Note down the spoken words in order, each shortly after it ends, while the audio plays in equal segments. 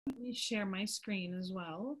Let me share my screen as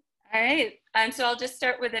well. All right, so I'll just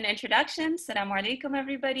start with an introduction. Assalamu alaikum,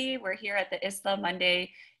 everybody. We're here at the ISLA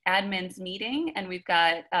Monday admins meeting, and we've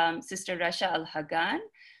got Sister Rasha El-Haggan.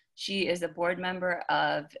 She is a board member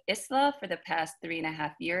of ISLA for the past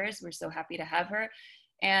 3.5 years. We're so happy to have her.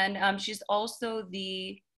 And she's also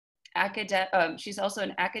she's also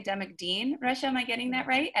an academic dean, Rasha, am I getting that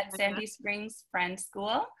right? At Sandy Springs Friends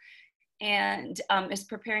School, and is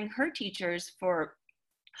preparing her teachers for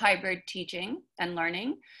hybrid teaching and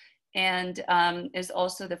learning, and is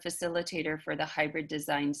also the facilitator for the hybrid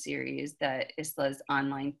design series that ISLA's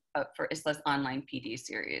online, for ISLA's online PD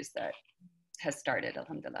series that has started,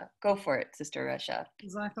 alhamdulillah. Go for it, Sister Rasha.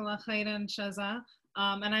 Jazakallah khairan, Shaza.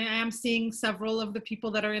 And I am seeing several of the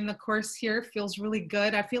people that are in the course here. Feels really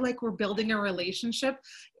good. I feel like we're building a relationship.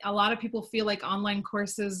 A lot of people feel like online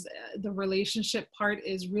courses, the relationship part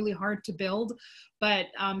is really hard to build. But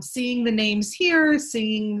seeing the names here,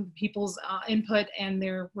 seeing people's input and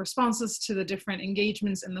their responses to the different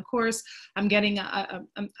engagements in the course, I'm getting, I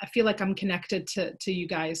feel like I'm connected to you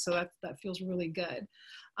guys. So that feels really good.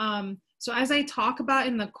 So as I talk about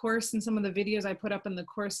in the course and some of the videos I put up in the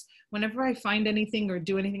course, whenever I find anything or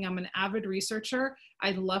do anything, I'm an avid researcher.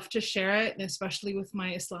 I'd love to share it, and especially with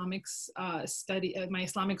my Islamic my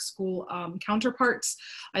Islamic school counterparts.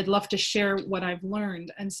 I'd love to share what I've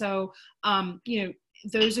learned. And so, you know,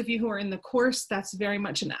 those of you who are in the course, that's very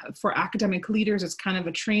much for academic leaders. It's kind of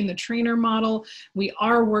a train the trainer model. We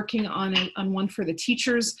are working on one for the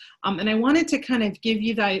teachers. And I wanted to kind of give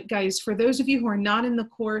you guys, for those of you who are not in the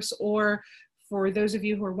course, or for those of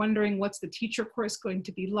you who are wondering what's the teacher course going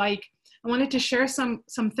to be like, I wanted to share some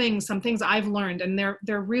things I've learned, and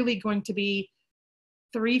they're really going to be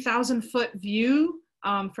 3,000-foot view.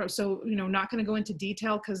 So, you know, not going to go into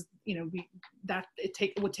detail because, you know,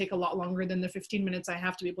 it would take a lot longer than the 15 minutes I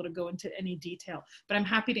have to be able to go into any detail, but I'm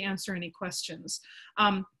happy to answer any questions.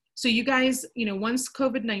 So you guys, you know, once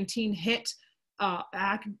COVID-19 hit,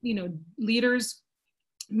 you know, leaders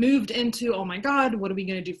moved into, oh my God, what are we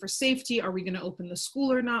going to do for safety? Are we going to open the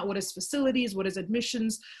school or not? What is facilities? What is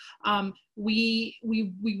admissions? We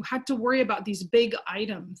had to worry about these big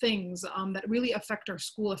item things that really affect our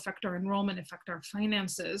school, affect our enrollment, affect our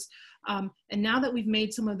finances. And now that we've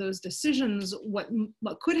made some of those decisions, what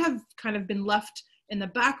could have kind of been left in the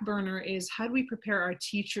back burner is, how do we prepare our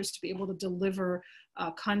teachers to be able to deliver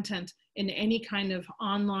content in any kind of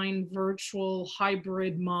online, virtual,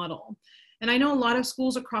 hybrid model? And I know a lot of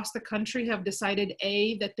schools across the country have decided,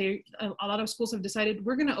 a lot of schools have decided,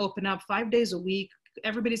 we're going to open up 5 days a week.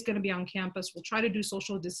 Everybody's going to be on campus. We'll try to do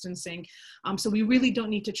social distancing. So we really don't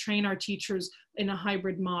need to train our teachers in a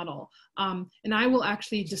hybrid model. And I will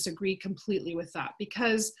actually disagree completely with that,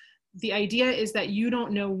 because the idea is that you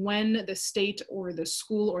don't know when the state or the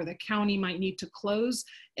school or the county might need to close,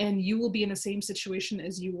 and you will be in the same situation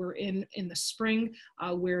as you were in the spring,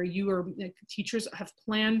 where teachers have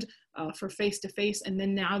planned for face-to-face, and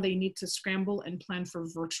then now they need to scramble and plan for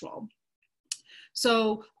virtual.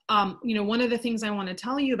 So, you know, one of the things I want to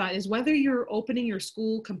tell you about is, whether you're opening your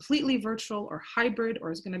school completely virtual or hybrid, or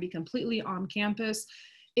is going to be completely on campus,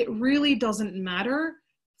 it really doesn't matter.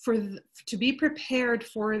 To be prepared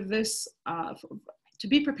for this, to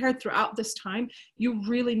be prepared throughout this time, you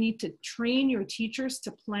really need to train your teachers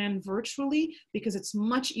to plan virtually, because it's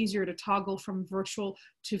much easier to toggle from virtual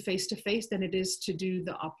to face-to-face than it is to do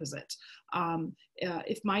the opposite.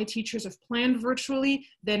 If my teachers have planned virtually,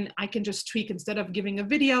 then I can just tweak. Instead of giving a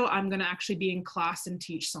video, I'm going to actually be in class and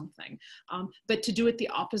teach something. But to do it the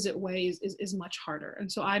opposite way is much harder.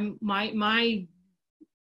 And so my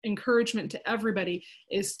encouragement to everybody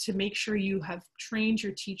is to make sure you have trained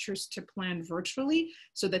your teachers to plan virtually,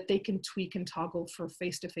 so that they can tweak and toggle for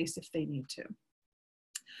face-to-face if they need to.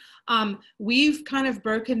 We've kind of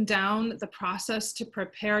broken down the process to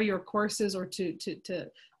prepare your courses, or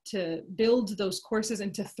to build those courses,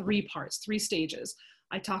 into 3 parts, 3 stages.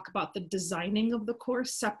 I talk about the designing of the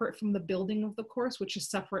course separate from the building of the course, which is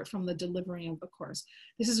separate from the delivery of the course.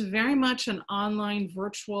 This is very much an online,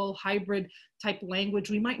 virtual, hybrid type language.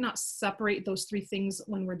 We might not separate those 3 things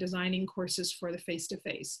when we're designing courses for the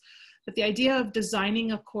face-to-face. But the idea of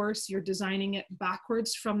designing a course, you're designing it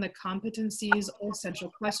backwards from the competencies or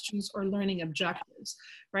essential questions or learning objectives,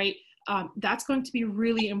 right? That's going to be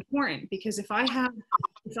really important, because if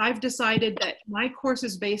I've decided that my course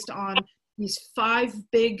is based on these 5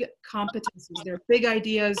 big competencies, they're big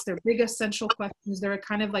ideas, they're big essential questions, they're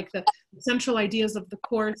kind of like the central ideas of the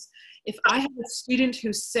course. If I have a student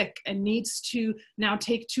who's sick and needs to now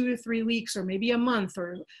take 2 to 3 weeks or maybe a month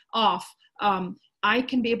or off, I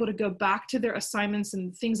can be able to go back to their assignments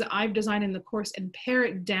and things that I've designed in the course and pare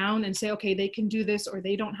it down and say, okay, they can do this or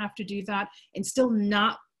they don't have to do that, and still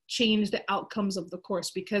not change the outcomes of the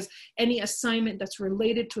course, because any assignment that's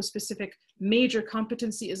related to a specific major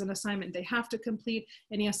competency is an assignment they have to complete.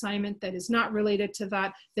 Any assignment that is not related to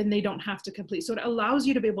that, then they don't have to complete. So it allows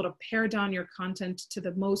you to be able to pare down your content to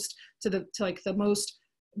the most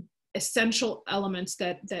essential elements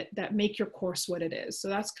that make your course what it is. So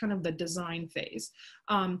that's kind of the design phase.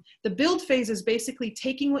 The build phase is basically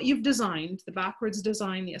taking what you've designed, the backwards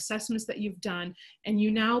design, the assessments that you've done, and you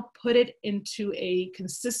now put it into a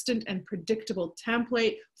consistent and predictable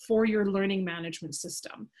template for your learning management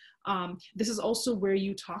system. This is also where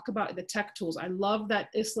you talk about the tech tools. I love that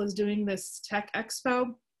ISLA is doing this Tech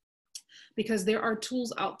Expo, because there are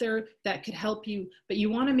tools out there that could help you, but you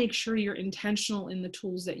want to make sure you're intentional in the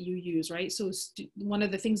tools that you use, right? So one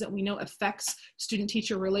of the things that we know affects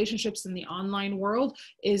student-teacher relationships in the online world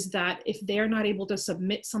is that if they're not able to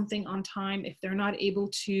submit something on time, if they're not able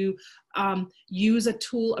to use a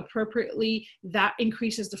tool appropriately, that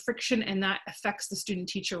increases the friction and that affects the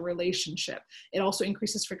student-teacher relationship. It also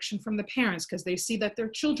increases friction from the parents because they see that their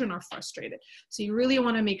children are frustrated. So you really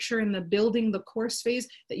want to make sure in the building the course phase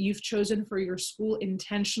that you've chosen for your school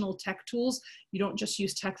intentional tech tools. You don't just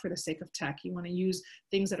use tech for the sake of tech. You want to use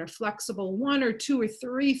things that are flexible, 1 or 2 or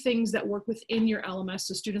 3 things that work within your LMS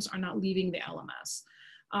so students are not leaving the LMS.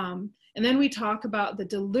 And then we talk about the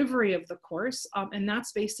delivery of the course, and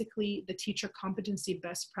that's basically the teacher competency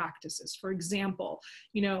best practices. For example,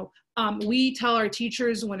 we tell our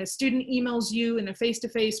teachers when a student emails you in a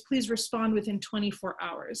face-to-face, please respond within 24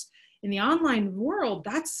 hours. In the online world,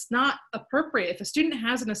 that's not appropriate. If a student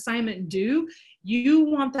has an assignment due, you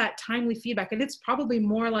want that timely feedback, and it's probably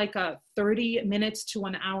more like a 30 minutes to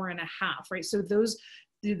an hour and a half, right? So the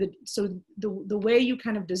way you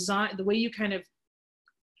kind of design, the way you kind of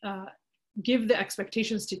give the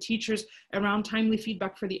expectations to teachers around timely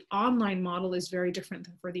feedback for the online model is very different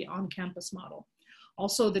than for the on-campus model.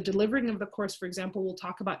 Also, the delivering of the course, for example, we'll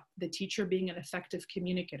talk about the teacher being an effective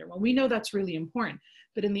communicator. Well, we know that's really important,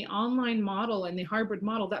 but in the online model and the hybrid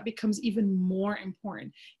model, that becomes even more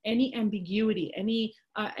important. Any ambiguity, any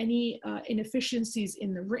inefficiencies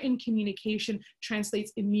in the written communication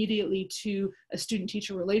translates immediately to a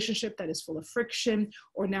student-teacher relationship that is full of friction,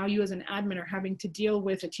 or now you as an admin are having to deal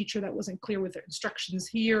with a teacher that wasn't clear with their instructions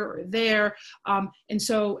here or there. And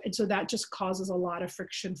so that just causes a lot of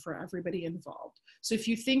friction for everybody involved. So if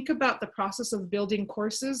you think about the process of building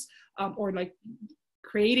courses or like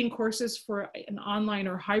creating courses for an online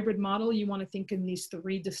or hybrid model, you want to think in these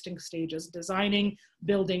 3 distinct stages: designing,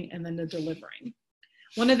 building, and then the delivering.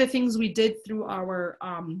 One of the things we did through our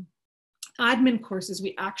admin courses,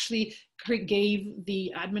 we actually gave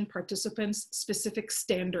the admin participants specific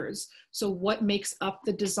standards. So what makes up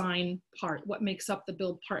the design part, what makes up the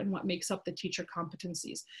build part, and what makes up the teacher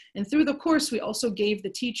competencies. And through the course, we also gave the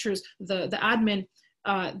teachers, the admin,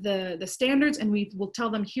 the standards, and we will tell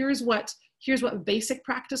them, here's what basic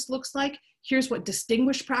practice looks like, here's what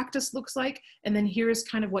distinguished practice looks like, and then here's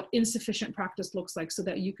kind of what insufficient practice looks like, so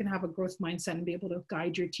that you can have a growth mindset and be able to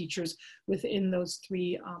guide your teachers within those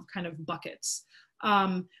 3 kind of buckets.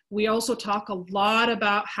 We also talk a lot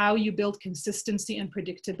about how you build consistency and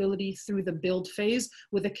predictability through the build phase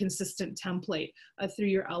with a consistent template through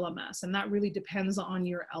your LMS. And that really depends on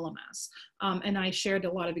your LMS. And I shared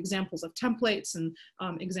a lot of examples of templates and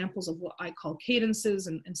examples of what I call cadences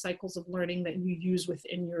and cycles of learning that you use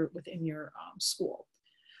within your school.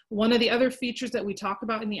 One of the other features that we talk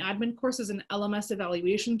about in the admin course is an LMS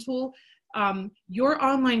evaluation tool. Your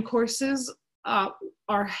online courses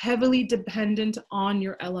are heavily dependent on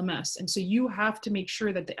your LMS. And so you have to make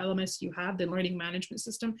sure that the LMS you have, the learning management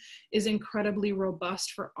system, is incredibly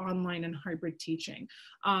robust for online and hybrid teaching.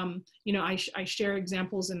 I share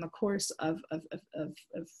examples in the course of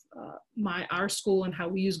our school and how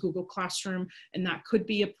we use Google Classroom, and that could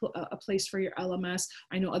be a place for your LMS.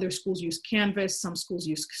 I know other schools use Canvas, some schools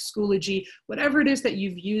use Schoology. Whatever it is that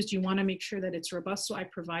you've used, you want to make sure that it's robust. So I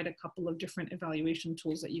provide a couple of different evaluation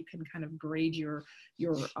tools that you can kind of grade your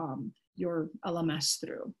LMS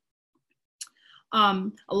through.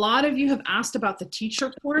 A lot of you have asked about the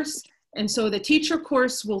teacher course. And so the teacher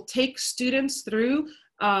course will take students through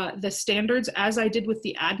the standards as I did with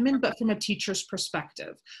the admin, but from a teacher's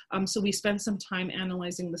perspective. So we spent some time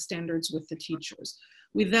analyzing the standards with the teachers.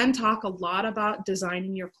 We then talk a lot about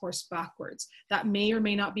designing your course backwards. That may or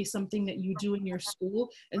may not be something that you do in your school.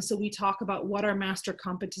 And so we talk about what are master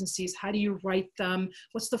competencies, how do you write them,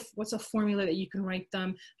 what's a formula that you can write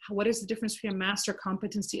them, what is the difference between a master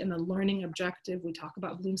competency and the learning objective. We talk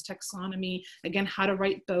about Bloom's taxonomy, again, how to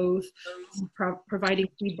write both, providing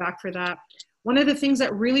feedback for that. One of the things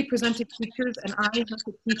that really presented teachers, and I have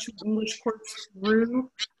to teach English course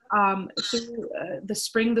through the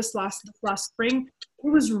spring, this last spring, it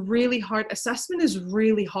was really hard. Assessment is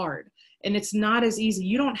really hard, and it's not as easy.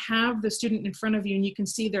 You don't have the student in front of you and you can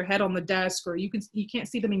see their head on the desk, or you can't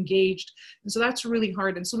see them engaged. And so that's really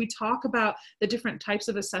hard. And so we talk about the different types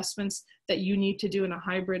of assessments that you need to do in a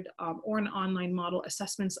hybrid or an online model.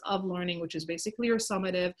 Assessments of learning, which is basically your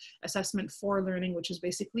summative, assessment for learning, which is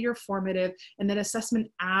basically your formative, and then assessment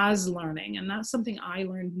as learning. And that's something I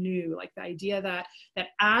learned new, like the idea that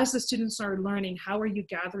as the students are learning, how are you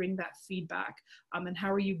gathering that feedback, and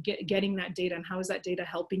how are you getting that data, and how is that data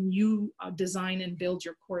helping you design and build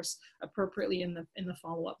your course appropriately in the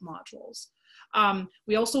follow-up modules.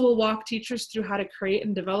 We also will walk teachers through how to create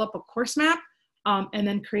and develop a course map, and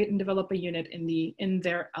then create and develop a unit in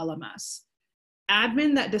their LMS.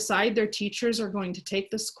 Admin that decide their teachers are going to take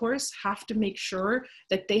this course have to make sure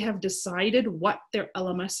that they have decided what their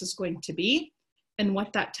LMS is going to be and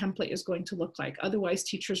what that template is going to look like. Otherwise,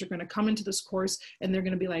 teachers are going to come into this course and they're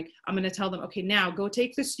going to be like, I'm going to tell them, okay, now go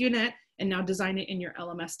take this unit and now design it in your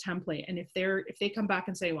LMS template. And if they come back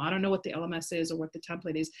and say, well, I don't know what the LMS is or what the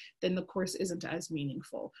template is, then the course isn't as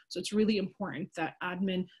meaningful. So it's really important that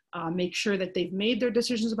admin make sure that they've made their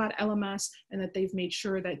decisions about LMS and that they've made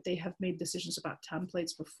sure that they have made decisions about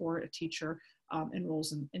templates before a teacher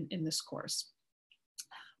enrolls in this course.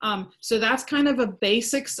 So that's kind of a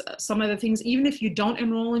basics, some of the things. Even if you don't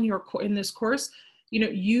enroll in this course,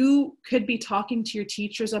 you could be talking to your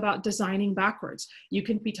teachers about designing backwards. You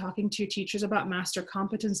can be talking to your teachers about master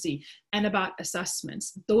competency and about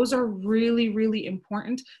assessments. Those are really, really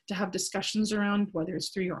important to have discussions around, whether it's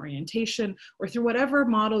through your orientation or through whatever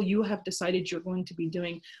model you have decided you're going to be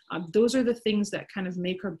doing. Those are the things that kind of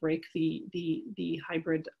make or break the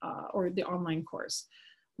hybrid or the online course.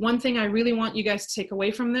 One thing I really want you guys to take away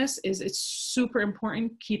from this is it's super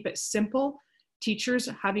important, keep it simple. Teachers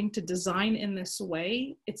having to design in this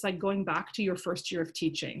way, it's like going back to your first year of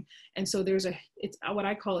teaching. And so it's what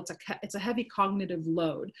I call, it's a heavy cognitive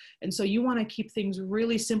load. And so you want to keep things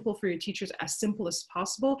really simple for your teachers, as simple as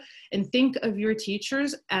possible, and think of your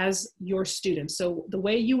teachers as your students. So the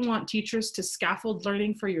way you want teachers to scaffold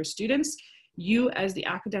learning for your students, you as the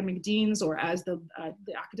academic deans or as the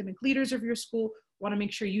academic leaders of your school want to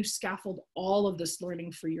make sure you scaffold all of this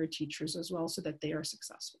learning for your teachers as well so that they are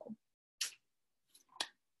successful.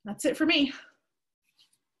 That's it for me.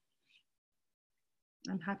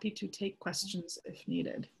 I'm happy to take questions if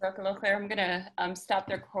needed. Dr. Leclerc, I'm gonna stop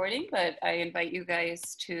the recording, but I invite you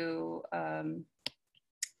guys to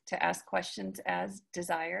ask questions as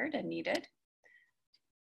desired and needed.